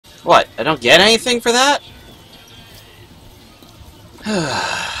What? I don't get anything for that?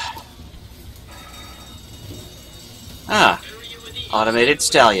 Ah. Automated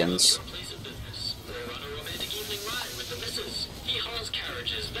stallions.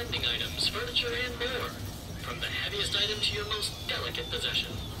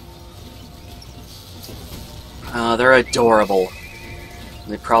 They're adorable.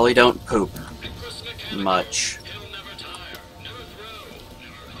 They probably don't poop much.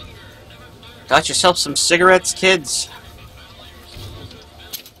 Got yourself some cigarettes, kids?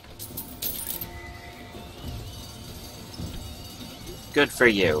 Good for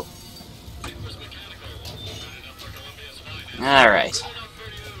you. Alright.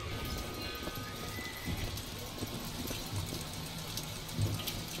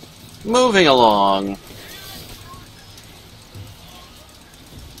 Moving along.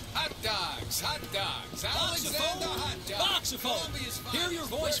 Hot dogs, Alexander hot dogs. Boxophone! Hear your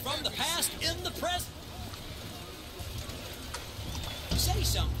voice from the past in the present. Say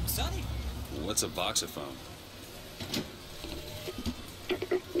something, Sonny. What's a boxophone?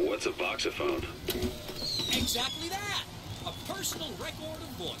 What's a boxophone? Exactly that. A personal record of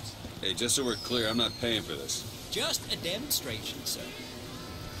voice. Hey, just so we're clear, I'm not paying for this. Just a demonstration, sir.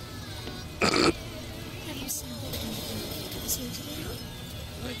 Have you sounded anything like this here today?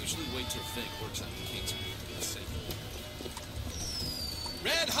 I usually wait till Fink works out the kinks with the safe.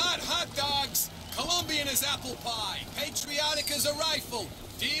 Red hot dogs. Colombian as apple pie. Patriotic as a rifle.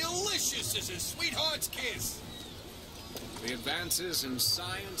 Delicious as a sweetheart's kiss. The advances in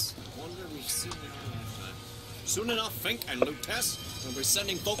science, wonder we've seen in our lifetime. Soon enough, Fink and Lutess will be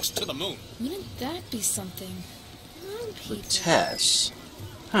sending folks to the moon. Wouldn't that be something? Moon people. Tess.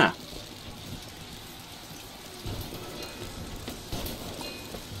 Huh.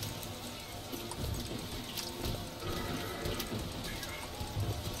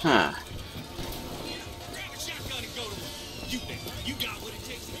 Huh. Grab a shotgun and go to work. You bet. You got what it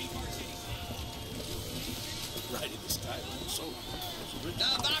takes to be Mark City. Right in the style of the soul. The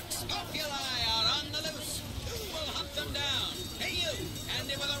Vox Populi are on the loose. Who will hunt them down? Hey you,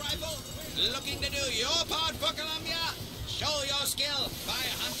 handy with a rifle? Looking to do your part for Columbia? Show your skill by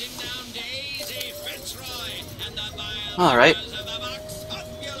hunting down Daisy Fitzroy and the vile Alright. members of the Vox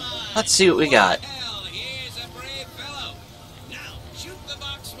Populi. Let's see what we got. Hell, here's a brave fellow. Now, shoot the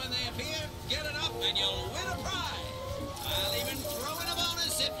Vox when they appear, get it up, and you'll win a prize. I'll even throw in a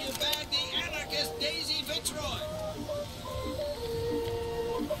bonus if you bag the anarchist Daisy Fitzroy.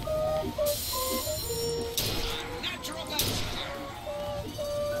 Natural gun shooter.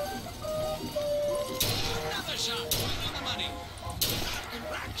 Another shot, right on the money.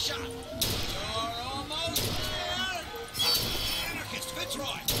 Rack shot. You're almost there. Anarchist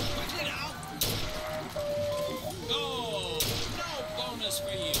Fitzroy. Quickly now. Oh, no bonus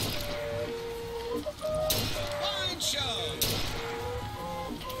for you. Fine show.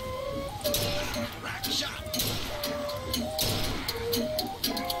 Rack shot.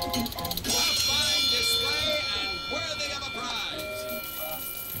 A fine display and worthy of a prize.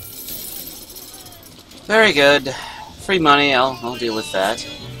 Very good. Free money, I'll deal with that.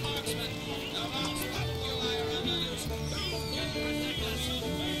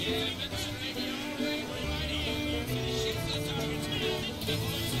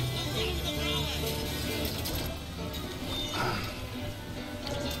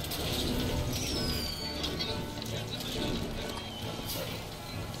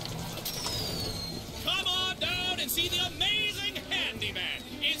 Come on down and see the amazing handyman.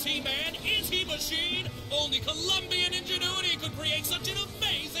 Is he man? Is he machine? Only Colombian ingenuity could create such an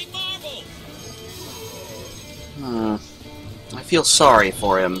amazing marvel. I feel sorry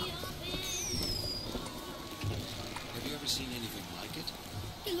for him. Have you ever seen anything like it?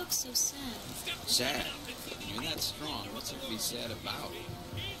 He looks so sad. Sad. You're not strong. What's there to be sad about?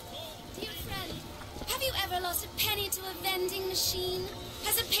 Dear friend, have you ever lost a penny to a vending machine?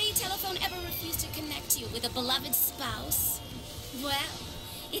 Has a pay telephone ever refused to connect you with a beloved spouse? Well,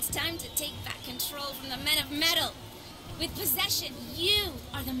 it's time to take back control from the men of metal. With possession, you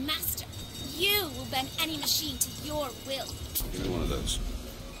are the master. You will bend any machine to your will. Give me one of those.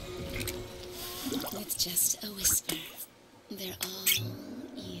 With just a whisper, they're all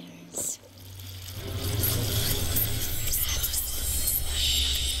ears.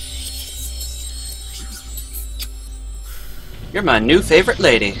 You're my new favorite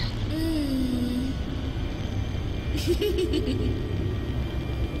lady.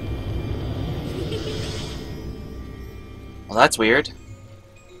 Well, that's weird.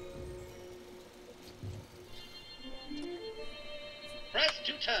 Press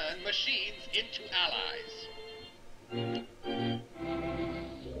to turn machines into allies.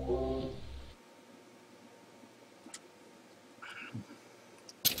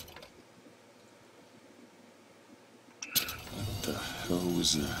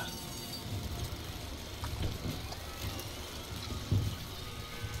 was that?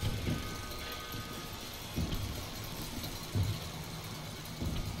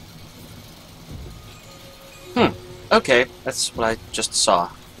 Okay, that's what I just saw.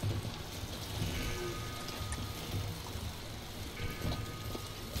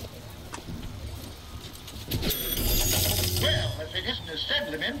 Well, if it isn't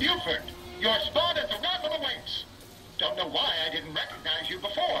Assemblyman Buford, your spot at the raffle awaits. Don't know why I didn't recognize you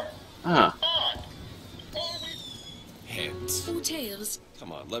before. Huh. Odd. Always. Heads. Or tails.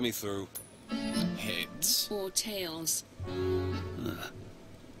 Come on, let me through. Heads. Or tails.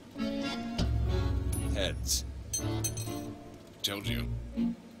 Heads. Told you.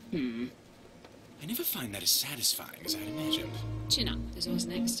 I never find that as satisfying as I'd imagined. Chin up. There's always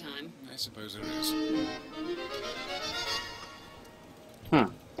next time. I suppose there is.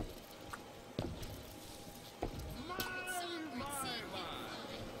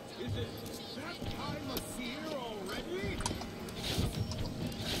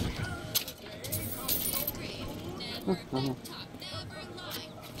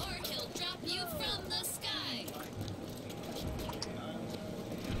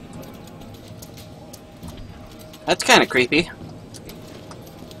 That's kind of creepy.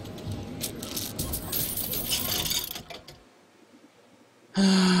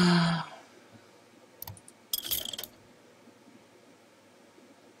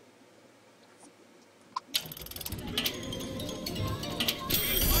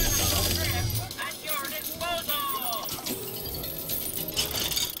 At your disposal.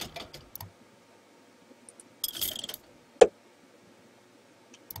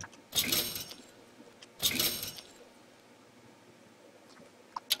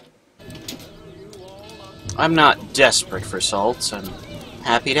 I'm not desperate for salts. I'm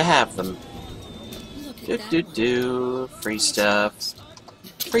happy to have them. Look at that. Free stuff.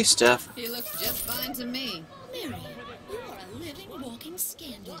 Free stuff. He looks just fine to me. Mary, you are a living, walking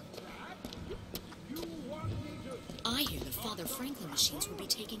scandal. I hear the Father Franklin machines will be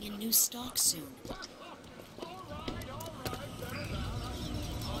taking in new stock soon.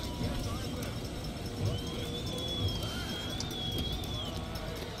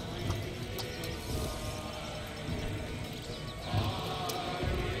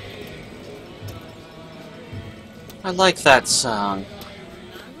 I like that song.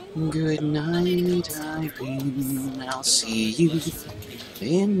 Good night, Irene. I'll see you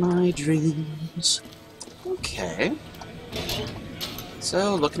in my dreams. Okay.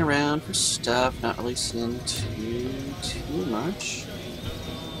 So, looking around for stuff, not really seeing too much.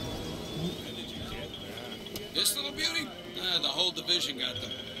 This little beauty? The whole division got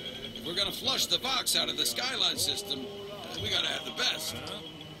them. If we're gonna flush the Vox out of the Skyline system, we gotta have the best.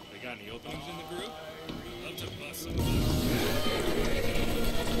 They got any openings in the group? Love to bust some.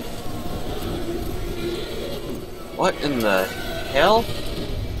 What in the hell?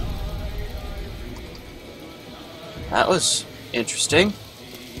 That was interesting.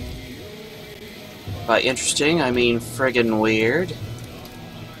 By interesting, I mean friggin' weird.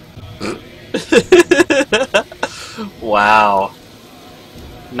 Wow.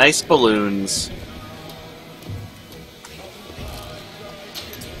 Nice balloons.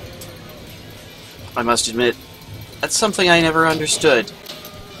 I must admit, that's something I never understood.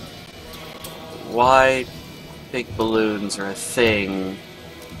 Why big balloons are a thing.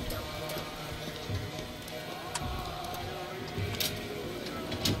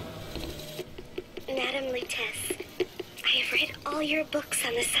 Madam Lutece, I have read all your books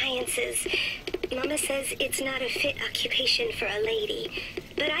on the sciences. Mama says it's not a fit occupation for a lady,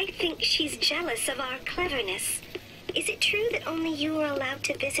 but I think she's jealous of our cleverness. Is it true that only you are allowed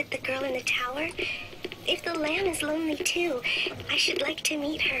to visit the girl in the tower? If the lamb is lonely too, I should like to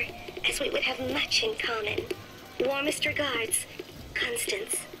meet her, as we would have much in common. Warmest regards,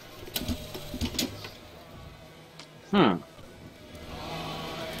 Constance.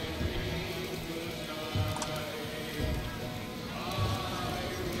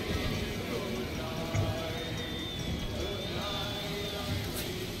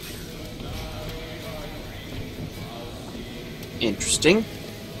 Interesting.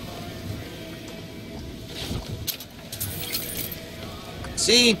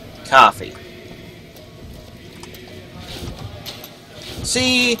 See? Coffee.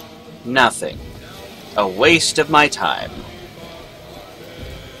 See? Nothing. A waste of my time.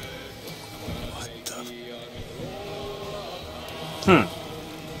 What the?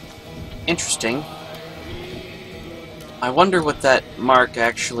 Interesting. I wonder what that mark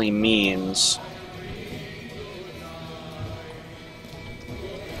actually means.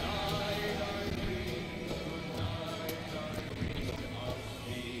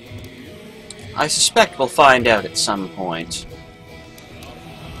 I suspect we'll find out at some point.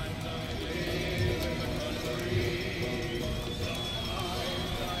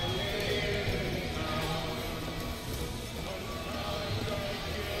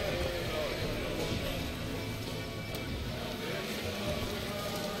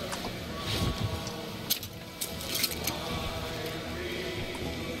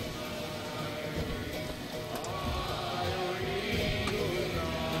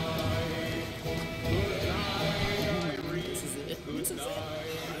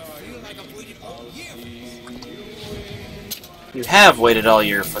 You have waited all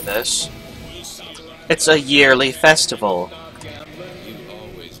year for this. It's a yearly festival.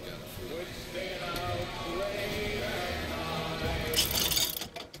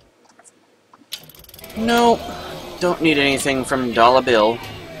 No, don't need anything from Dollar Bill.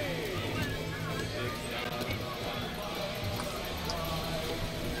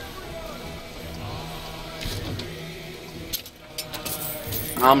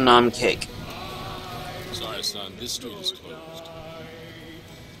 Nom nom cake. Sorry, son, this street is closed.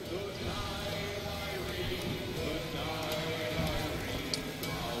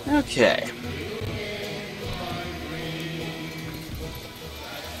 Okay.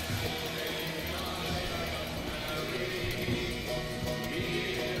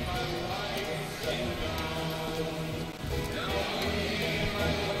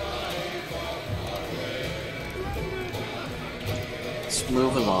 Let's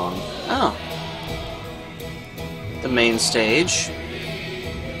move along. Oh. The main stage.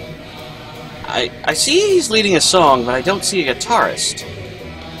 I see he's leading a song, but I don't see a guitarist.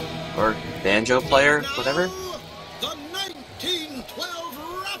 Or banjo player, whatever. The 1912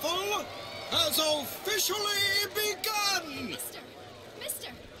 raffle has officially begun! Mister!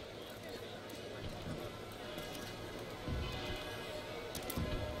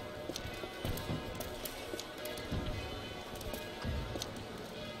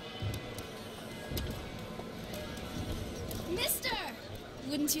 Mister!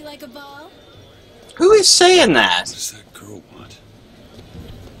 Wouldn't you like a ball? Who is saying that? What does that girl want?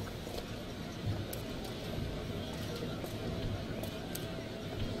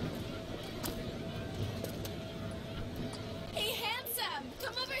 Hey, handsome!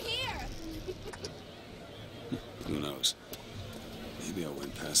 Come over here! Who knows? Maybe I'll win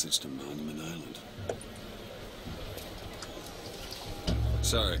passage to Monument Island.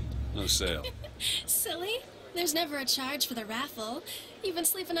 Sorry, no sale. Silly. There's never a charge for the raffle. You've been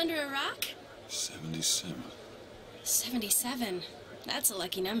sleeping under a rock? 77. 77. That's a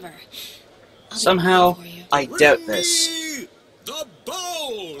lucky number. Somehow, I doubt this. The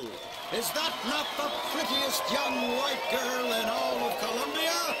bowl! Is that not the prettiest young white girl in all of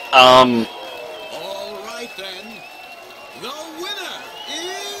Columbia? All right then. The winner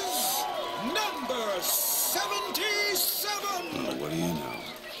is number 77! What do you know?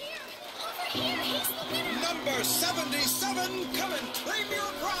 Number 77, come and claim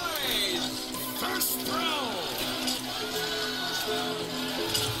your prize! First throw!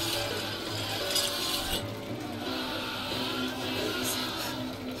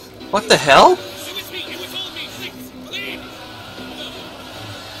 What the hell? It was me. It was all me. Please.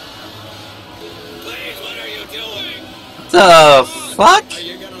 Please, what are you doing? The fuck? Are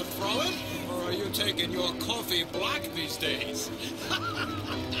you gonna throw it? Or are you taking your coffee black these days?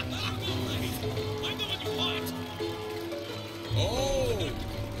 Oh,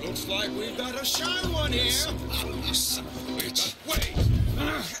 looks like we've got a shy one here. You son of a bitch. Wait,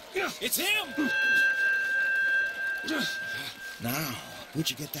 It's him! Now, where'd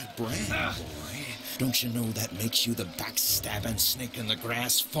you get that brand, boy? Don't you know that makes you the backstabbing snake in the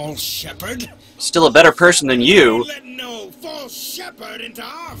grass false shepherd? Still a better person than you. Let no false shepherd into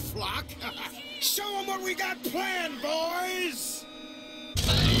our flock. Show them what we got planned, boys!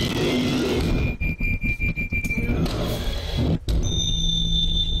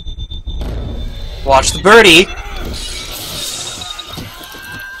 Watch the birdie.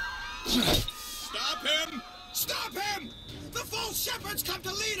 stop him! Stop him! The false shepherd's come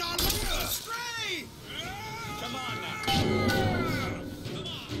to lead our lambs astray! Come on now. Come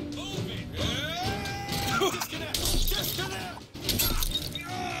on, move it. Disconnect!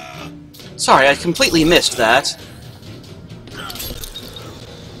 Sorry, I completely missed that.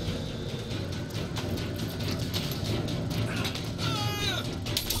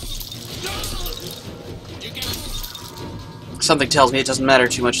 Something tells me it doesn't matter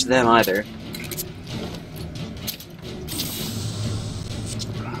too much to them either.